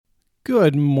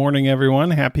Good morning, everyone.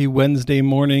 Happy Wednesday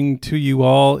morning to you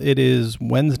all. It is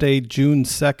Wednesday, June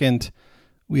 2nd.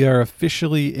 We are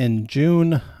officially in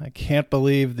June. I can't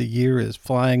believe the year is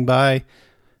flying by,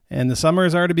 and the summer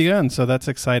has already begun, so that's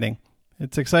exciting.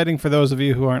 It's exciting for those of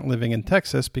you who aren't living in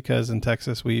Texas, because in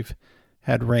Texas we've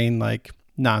had rain like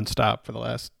nonstop for the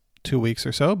last 2 weeks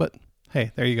or so, but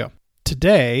hey, there you go.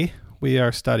 Today we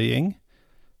are studying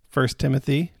 1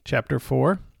 Timothy chapter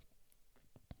 4.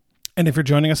 And if you're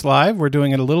joining us live, we're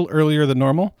doing it a little earlier than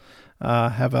normal.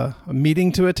 Have a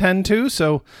meeting to attend to,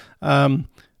 so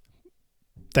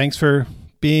thanks for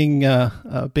being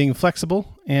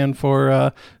flexible and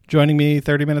for joining me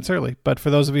 30 minutes early. But for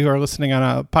those of you who are listening on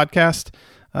a podcast,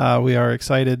 we are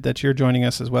excited that you're joining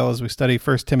us as well as we study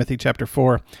 1 Timothy chapter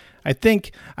 4. I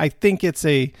think it's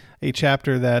a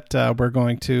chapter that we're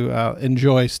going to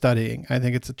enjoy studying. I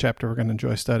think it's a chapter we're going to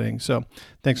enjoy studying. So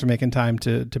thanks for making time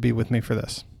to be with me for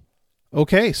this.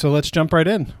 Okay, so let's jump right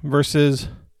in. Verses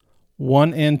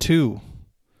 1 and 2.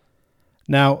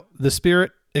 Now, the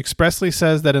Spirit expressly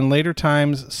says that in later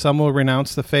times some will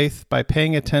renounce the faith by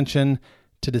paying attention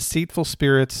to deceitful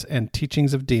spirits and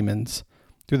teachings of demons,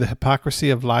 through the hypocrisy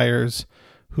of liars,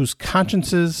 whose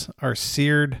consciences are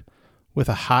seared with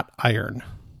a hot iron.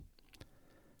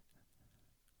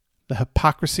 The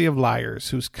hypocrisy of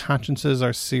liars, whose consciences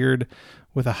are seared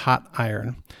with a hot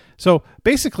iron. So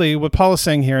basically what Paul is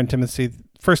saying here in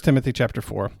 1 Timothy chapter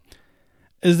 4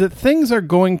 is that things are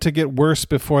going to get worse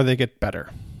before they get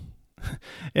better.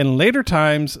 In later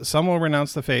times, some will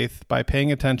renounce the faith by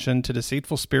paying attention to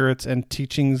deceitful spirits and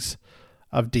teachings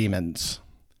of demons.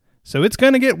 So it's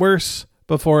going to get worse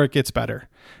before it gets better.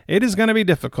 It is going to be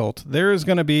difficult. There is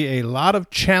going to be a lot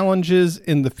of challenges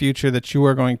in the future that you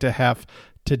are going to have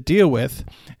to deal with,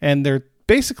 and they're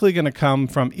basically going to come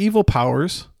from evil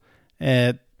powers,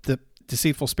 the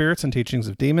deceitful spirits and teachings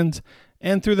of demons,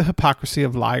 and through the hypocrisy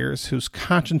of liars, whose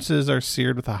consciences are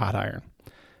seared with a hot iron.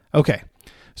 Okay,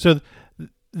 so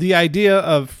the idea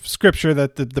of Scripture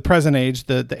that the present age,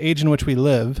 the age in which we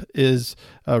live, is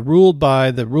ruled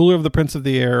by the ruler of the prince of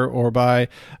the air, or by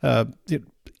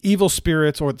evil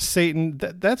spirits, or Satan.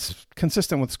 That's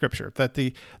consistent with Scripture, that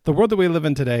the world that we live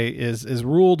in today is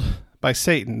ruled by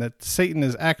Satan, that Satan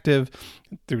is active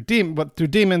through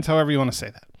demons, however you want to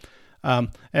say that.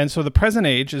 And so the present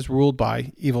age is ruled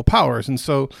by evil powers. And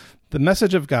so the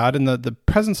message of God and the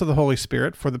presence of the Holy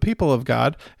Spirit for the people of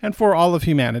God and for all of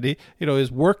humanity,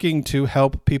 is working to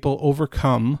help people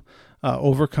overcome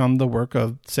the work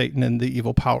of Satan and the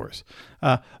evil powers.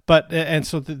 So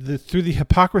through the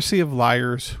hypocrisy of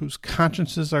liars, whose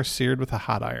consciences are seared with a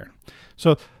hot iron.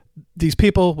 So these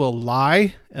people will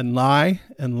lie and lie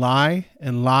and lie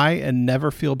and lie and never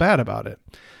feel bad about it.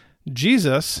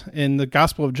 Jesus, in the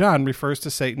Gospel of John, refers to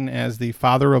Satan as the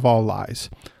father of all lies.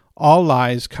 All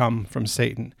lies come from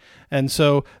Satan. And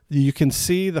so you can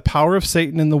see the power of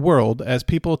Satan in the world as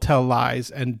people tell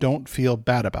lies and don't feel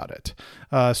bad about it.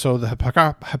 So the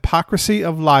hypocrisy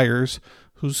of liars,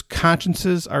 whose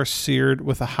consciences are seared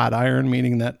with a hot iron,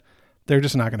 meaning that they're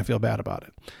just not going to feel bad about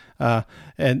it.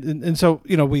 And so,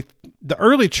 the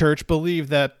early church believed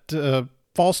that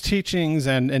false teachings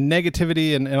and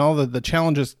negativity and all the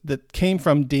challenges that came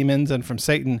from demons and from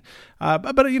Satan.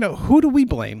 But who do we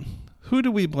blame? Who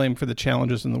do we blame for the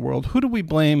challenges in the world? Who do we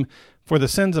blame for the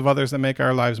sins of others that make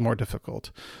our lives more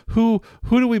difficult? Who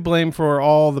do we blame for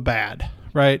all the bad,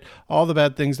 right? All the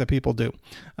bad things that people do.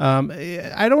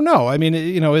 I don't know. I mean,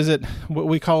 is it what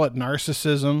we call it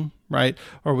narcissism, right?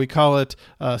 Or we call it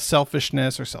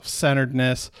selfishness or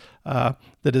self-centeredness,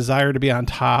 the desire to be on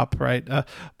top, right?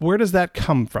 Where does that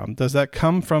come from? Does that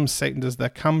come from Satan? Does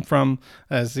that come from,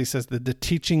 as he says, the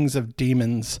teachings of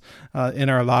demons in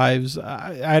our lives?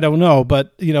 I don't know,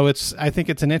 but I think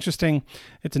it's an interesting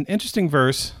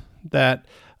verse that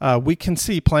we can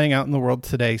see playing out in the world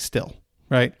today still,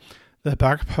 right? The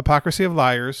hypocrisy of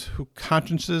liars, whose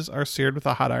consciences are seared with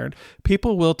a hot iron.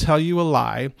 People will tell you a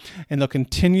lie, and they'll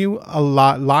continue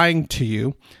lying to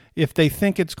you if they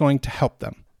think it's going to help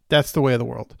them. That's the way of the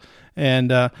world,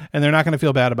 and they're not going to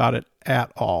feel bad about it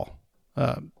at all.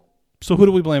 So who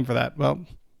do we blame for that? Well,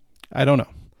 I don't know.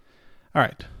 All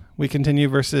right, we continue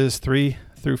verses 3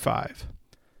 through 5.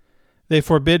 They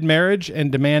forbid marriage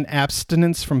and demand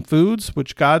abstinence from foods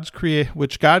which God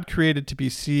created to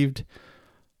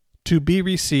be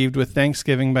received with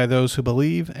thanksgiving by those who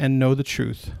believe and know the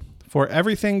truth. For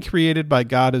everything created by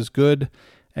God is good,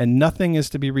 and nothing is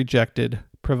to be rejected,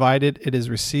 provided it is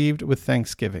received with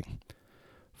thanksgiving.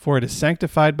 For it is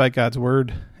sanctified by God's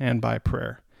word and by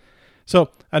prayer. So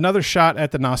another shot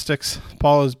at the Gnostics.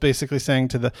 Paul is basically saying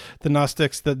to the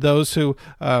Gnostics that those who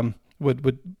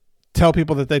would tell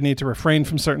people that they need to refrain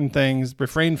from certain things,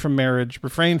 refrain from marriage,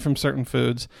 refrain from certain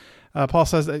foods. Paul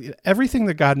says that everything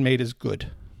that God made is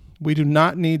good. We do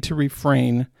not need to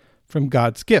refrain from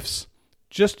God's gifts.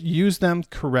 Just use them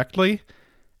correctly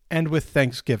and with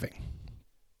thanksgiving.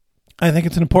 I think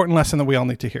it's an important lesson that we all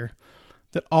need to hear,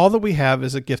 that all that we have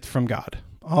is a gift from God.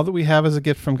 All that we have is a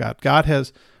gift from God. God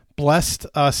has blessed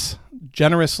us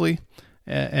generously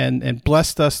and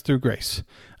blessed us through grace.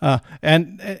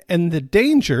 And the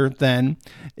danger then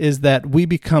is that we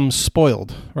become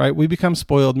spoiled, right? We become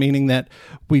spoiled, meaning that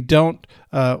we don't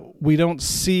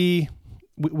see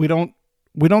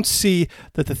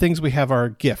that the things we have are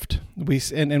a gift. We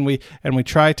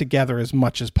try to gather as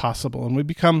much as possible, and we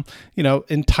become,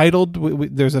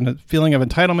 entitled. There's a feeling of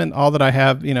entitlement. All that I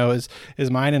have, is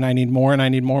mine, and I need more, and I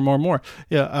need more.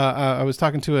 Yeah, I was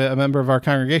talking to a member of our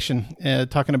congregation,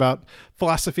 talking about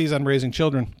philosophies on raising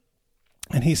children,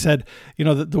 and he said,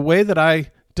 the way that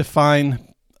I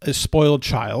define a spoiled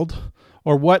child,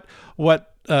 or what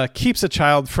keeps a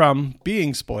child from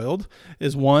being spoiled,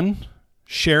 is one,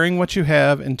 sharing what you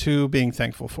have, and two, being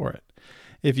thankful for it.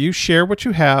 If you share what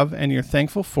you have and you're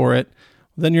thankful for it,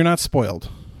 then you're not spoiled,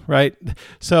 right?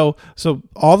 So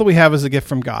all that we have is a gift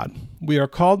from God. We are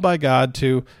called by God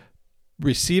to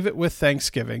receive it with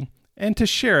thanksgiving and to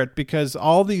share it, because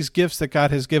all these gifts that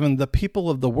God has given the people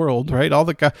of the world, right? All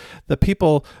the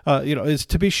people, is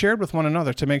to be shared with one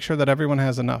another, to make sure that everyone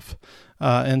has enough.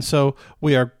 And so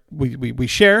we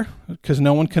share, because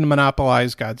no one can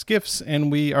monopolize God's gifts,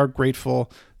 and we are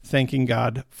grateful, thanking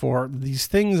God for these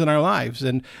things in our lives.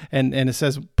 And it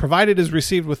says, provided is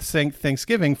received with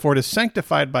thanksgiving, for it is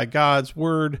sanctified by God's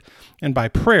word and by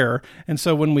prayer. And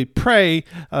so when we pray,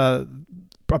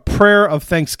 a prayer of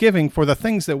thanksgiving for the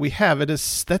things that we have,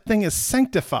 that thing is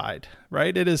sanctified,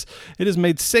 right? It is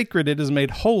made sacred. It is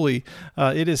made holy.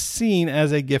 It is seen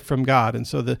as a gift from God. And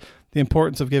so the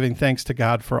importance of giving thanks to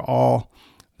God for all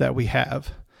that we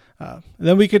have.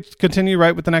 Then we could continue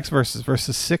right with the next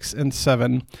verses 6 and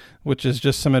 7, which is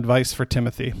just some advice for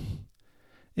Timothy.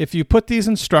 If you put these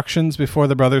instructions before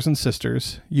the brothers and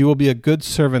sisters, you will be a good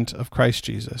servant of Christ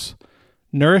Jesus,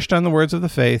 nourished on the words of the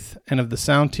faith and of the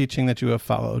sound teaching that you have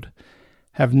followed.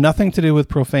 Have nothing to do with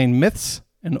profane myths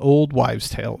and old wives'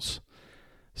 tales.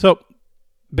 So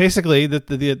basically,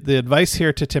 the advice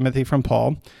here to Timothy from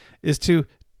Paul is to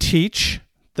teach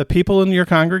the people in your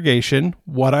congregation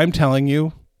what I'm telling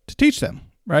you to teach them,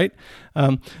 right?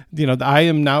 I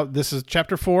am now, this is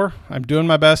chapter 4. I'm doing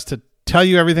my best to tell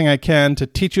you everything I can, to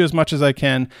teach you as much as I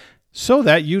can, so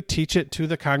that you teach it to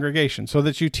the congregation, so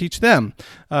that you teach them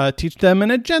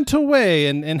in a gentle way,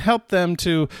 and help them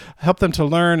to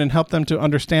learn and help them to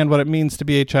understand what it means to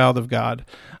be a child of God.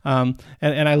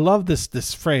 And I love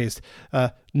this phrase,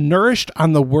 nourished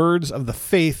on the words of the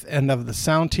faith and of the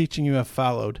sound teaching you have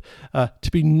followed.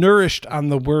 To be nourished on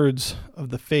the words of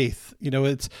the faith.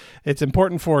 It's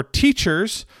important for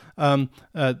teachers,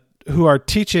 who are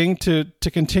teaching to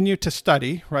continue to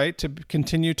study, right? To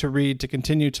continue to read, to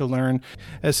continue to learn.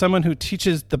 As someone who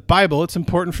teaches the Bible, it's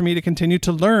important for me to continue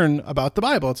to learn about the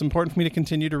Bible. It's important for me to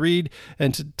continue to read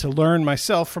and to learn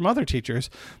myself from other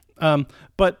teachers.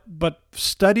 But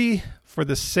study for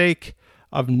the sake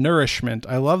of nourishment.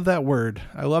 I love that word.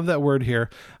 I love that word here,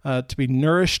 to be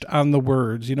nourished on the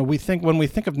words. When we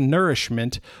think of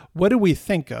nourishment, what do we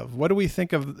think of? What do we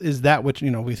think of is that which,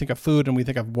 we think of food and we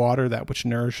think of water, that which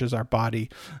nourishes our body,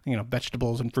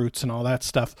 vegetables and fruits and all that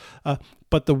stuff.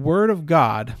 But the word of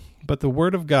God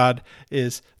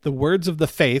is the words of the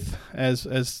faith,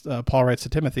 as Paul writes to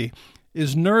Timothy,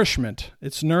 is nourishment.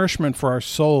 It's nourishment for our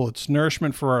soul. It's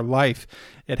nourishment for our life.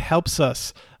 It helps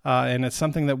us. And it's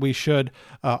something that we should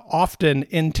often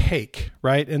intake,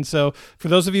 right? And so for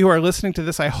those of you who are listening to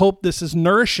this, I hope this is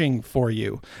nourishing for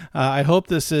you. I hope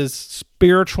this is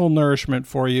spiritual nourishment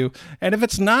for you. And if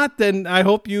it's not, then I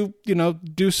hope you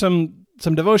do some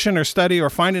devotion or study or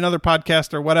find another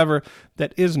podcast or whatever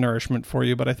that is nourishment for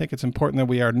you. But I think it's important that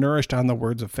we are nourished on the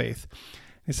words of faith.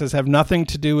 He says, have nothing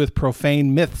to do with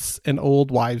profane myths and old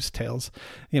wives' tales.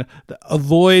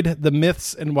 Avoid the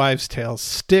myths and wives' tales.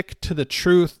 Stick to the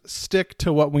truth. Stick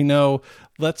to what we know.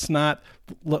 Let's not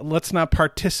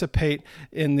participate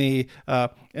in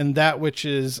in that which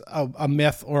is a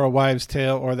myth or a wives'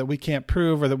 tale, or that we can't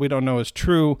prove or that we don't know is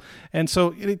true. And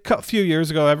so a few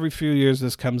years ago, every few years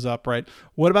this comes up, right?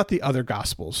 What about the other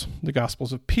gospels? The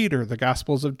gospels of Peter, the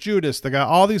gospels of Judas,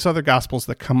 all these other gospels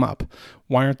that come up.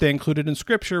 Why aren't they included in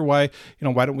Scripture? Why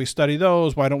don't we study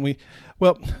those? Why don't we?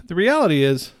 Well, the reality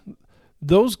is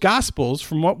those gospels,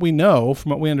 from what we know, from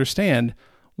what we understand,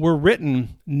 were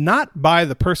written not by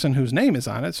the person whose name is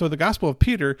on it. So the Gospel of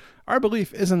Peter, our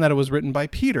belief isn't that it was written by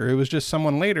Peter. It was just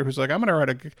someone later who's like, I'm going to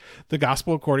write the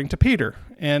Gospel according to Peter,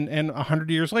 and 100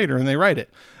 years later, and they write it.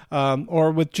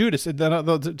 Or with Judas,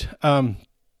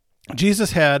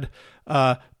 Jesus had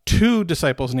two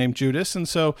disciples named Judas, and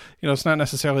so it's not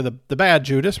necessarily the bad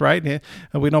Judas, right?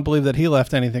 We don't believe that he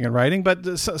left anything in writing,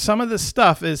 but some of this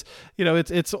stuff is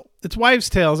it's wives'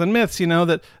 tales and myths,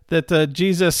 that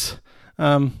Jesus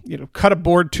cut a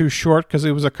board too short because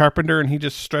he was a carpenter and he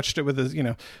just stretched it with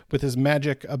his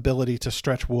magic ability to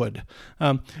stretch wood.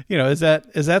 Is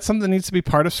that something that needs to be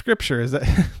part of Scripture? Is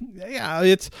that yeah,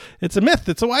 it's a myth.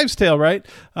 It's a wives' tale, right?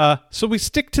 So we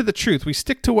stick to the truth. We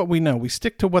stick to what we know. We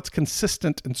stick to what's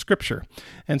consistent in Scripture.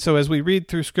 And so as we read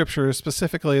through Scripture,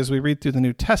 specifically as we read through the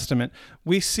New Testament,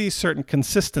 we see certain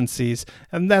consistencies,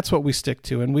 and that's what we stick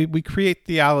to. And we create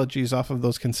theologies off of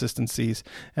those consistencies,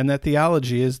 and that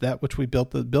theology is that which we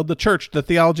build the church, the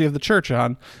theology of the church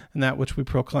on, and that which we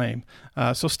proclaim.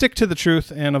 So stick to the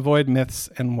truth and avoid myths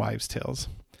and wives' tales.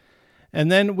 And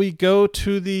then we go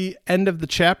to the end of the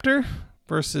chapter,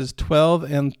 verses 12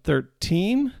 and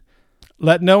 13.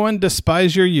 Let no one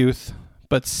despise your youth,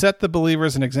 but set the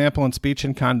believers an example in speech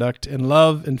and conduct, in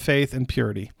love and faith and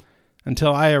purity.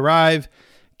 Until I arrive,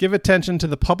 give attention to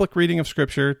the public reading of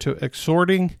Scripture, to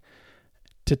exhorting,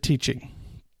 to teaching.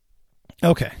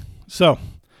 Okay, so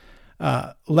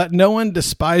let no one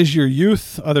despise your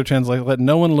youth. Other translate, let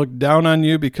no one look down on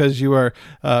you because you are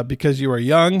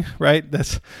young, right?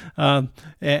 That's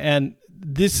and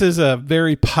this is a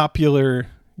very popular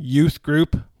youth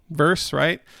group verse,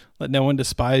 right? Let no one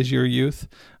despise your youth.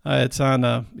 It's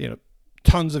on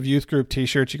tons of youth group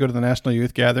T-shirts. You go to the National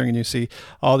Youth Gathering and you see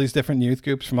all these different youth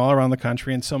groups from all around the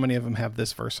country, and so many of them have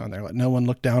this verse on there. Let no one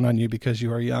look down on you because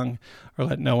you are young, or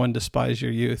let no one despise your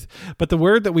youth. But the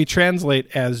word that we translate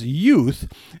as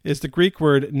youth is the Greek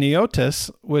word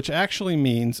neotis, which actually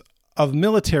means of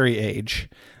military age,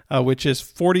 which is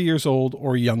 40 years old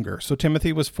or younger. So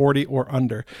Timothy was 40 or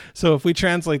under. So if we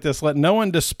translate this, let no one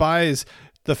despise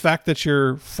the fact that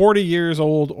you're 40 years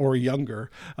old or younger,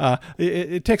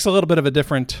 it takes a little bit of a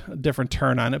different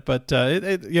turn on it. But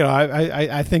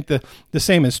I think the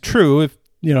same is true. If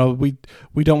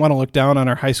we don't want to look down on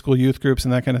our high school youth groups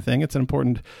and that kind of thing. It's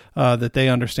important that they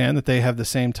understand that they have the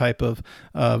same type of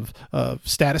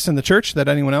status in the church that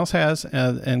anyone else has,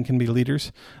 and can be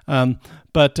leaders.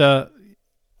 But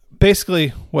basically,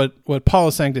 what Paul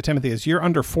is saying to Timothy is, you're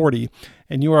under 40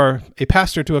 and you are a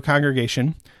pastor to a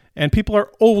congregation, and people are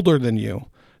older than you.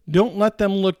 Don't let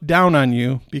them look down on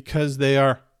you because they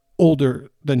are older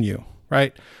than you,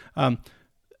 right?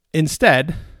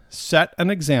 Instead, set an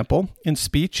example in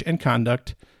speech and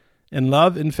conduct, in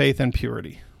love and faith and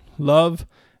purity. Love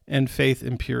and faith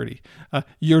and purity.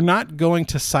 You're not going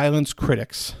to silence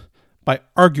critics by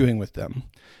arguing with them.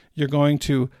 You're going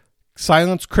to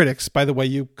silence critics by the way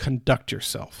you conduct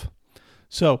yourself.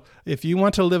 So if you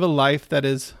want to live a life that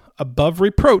is above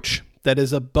reproach, that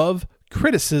is above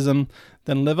criticism,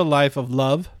 then live a life of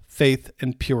love, faith,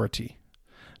 and purity.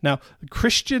 Now,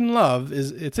 Christian love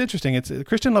it's interesting.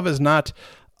 Christian love is not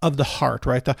of the heart,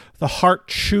 right? The heart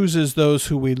chooses those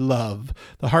who we love.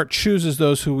 The heart chooses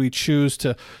those who we choose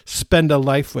to spend a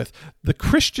life with. The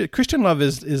Christian love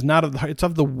is not of the heart, it's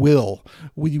of the will.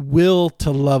 We will to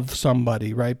love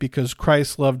somebody, right? Because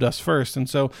Christ loved us first. And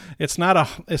so it's not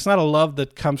a love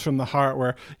that comes from the heart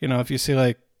where, if you see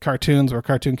like cartoons where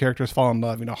cartoon characters fall in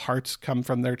love, hearts come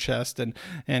from their chest, and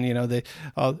they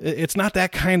it's not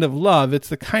that kind of love. It's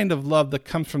the kind of love that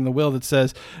comes from the will that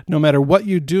says, no matter what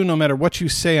you do, no matter what you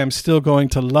say, I'm still going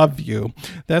to love you.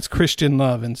 That's Christian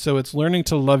love. And so it's learning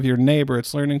to love your neighbor.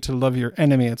 It's learning to love your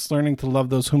enemy. It's learning to love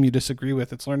those whom you disagree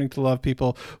with. It's learning to love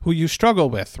people who you struggle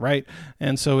with, right?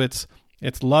 And so it's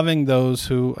loving those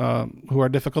who are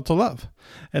difficult to love.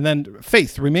 And then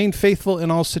faith, remain faithful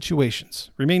in all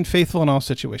situations. Remain faithful in all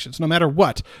situations. No matter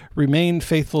what, remain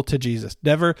faithful to Jesus.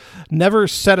 Never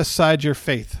set aside your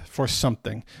faith for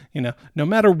something. No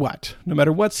matter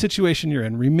what situation you're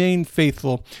in, remain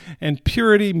faithful. And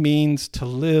purity means to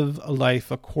live a life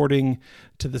according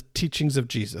to the teachings of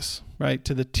Jesus, right?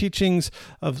 To the teachings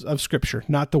of Scripture,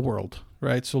 not the world,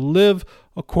 right? So live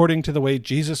according to the way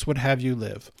Jesus would have you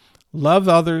live. Love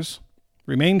others,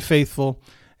 remain faithful,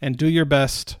 and do your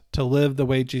best to live the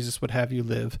way Jesus would have you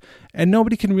live. And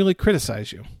nobody can really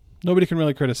criticize you.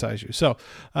 So,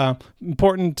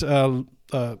 important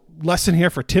lesson here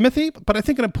for Timothy, but I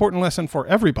think an important lesson for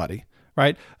everybody,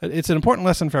 right? It's an important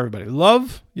lesson for everybody.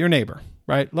 Love your neighbor,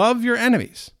 right? Love your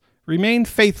enemies. Remain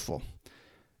faithful,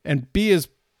 and be as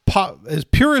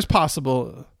pure as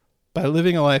possible by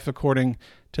living a life according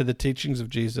to the teachings of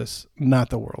Jesus, not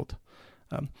the world.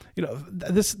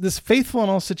 This faithful in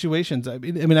all situations. I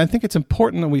mean, I think it's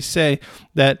important that we say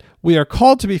that we are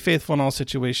called to be faithful in all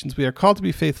situations. We are called to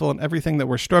be faithful in everything that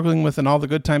we're struggling with, in all the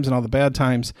good times and all the bad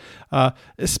times,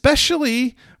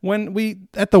 especially when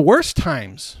at the worst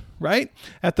times, right?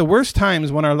 At the worst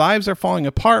times when our lives are falling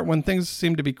apart, when things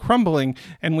seem to be crumbling,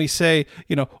 and we say,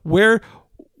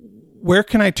 where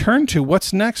can I turn to?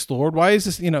 What's next, Lord? Why is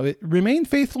this? Remain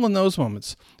faithful in those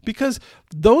moments, because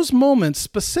those moments,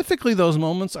 specifically those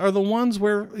moments, are the ones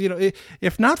where,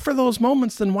 if not for those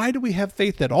moments, then why do we have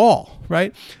faith at all,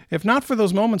 right? If not for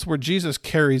those moments where Jesus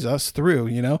carries us through,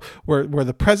 where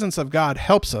the presence of God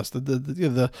helps us,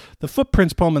 the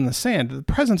footprints poem in the sand, the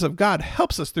presence of God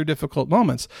helps us through difficult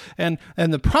moments, and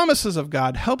the promises of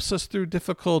God helps us through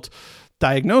difficult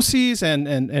diagnoses,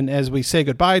 and as we say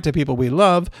goodbye to people we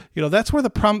love, that's where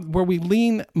where we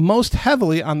lean most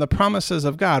heavily on the promises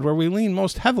of God, where we lean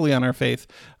most heavily on our faith,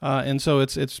 and so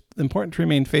it's important to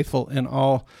remain faithful in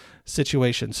all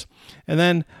situations. And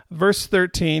then verse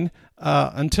 13,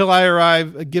 until I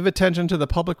arrive, give attention to the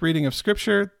public reading of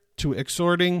Scripture, to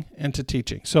exhorting, and to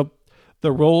teaching. So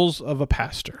the roles of a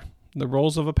pastor.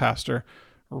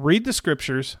 Read the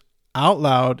Scriptures out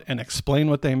loud and explain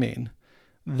what they mean.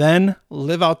 Then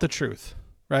live out the truth,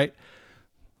 right?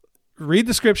 Read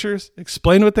the Scriptures,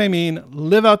 explain what they mean,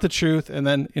 live out the truth, and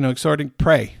then, exhorting,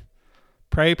 pray.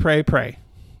 Pray.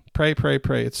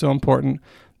 It's so important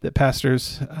that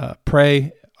pastors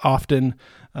pray often,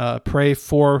 pray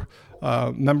for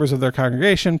members of their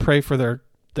congregation, pray for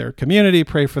their community,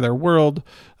 pray for their world,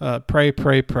 pray.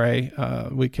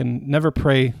 We can never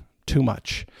pray too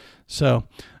much. So,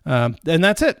 and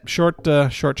that's it. Short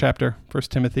chapter, 1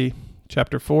 Timothy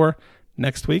chapter 4.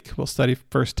 Next week, we'll study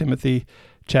 1 Timothy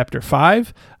chapter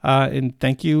 5. And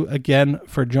thank you again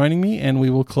for joining me, and we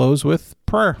will close with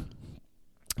prayer.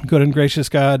 Good and gracious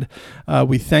God,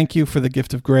 we thank you for the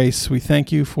gift of grace. We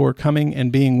thank you for coming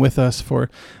and being with us, for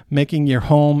making your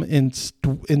home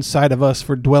inside of us,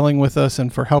 for dwelling with us,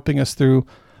 and for helping us through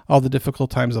all the difficult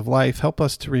times of life. Help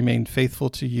us to remain faithful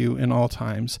to you in all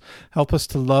times. Help us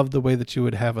to love the way that you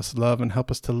would have us love, and help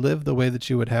us to live the way that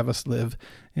you would have us live.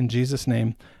 In Jesus'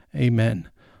 name, amen.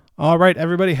 All right,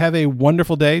 everybody, have a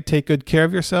wonderful day. Take good care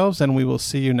of yourselves, and we will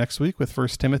see you next week with 1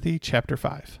 Timothy chapter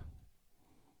 5.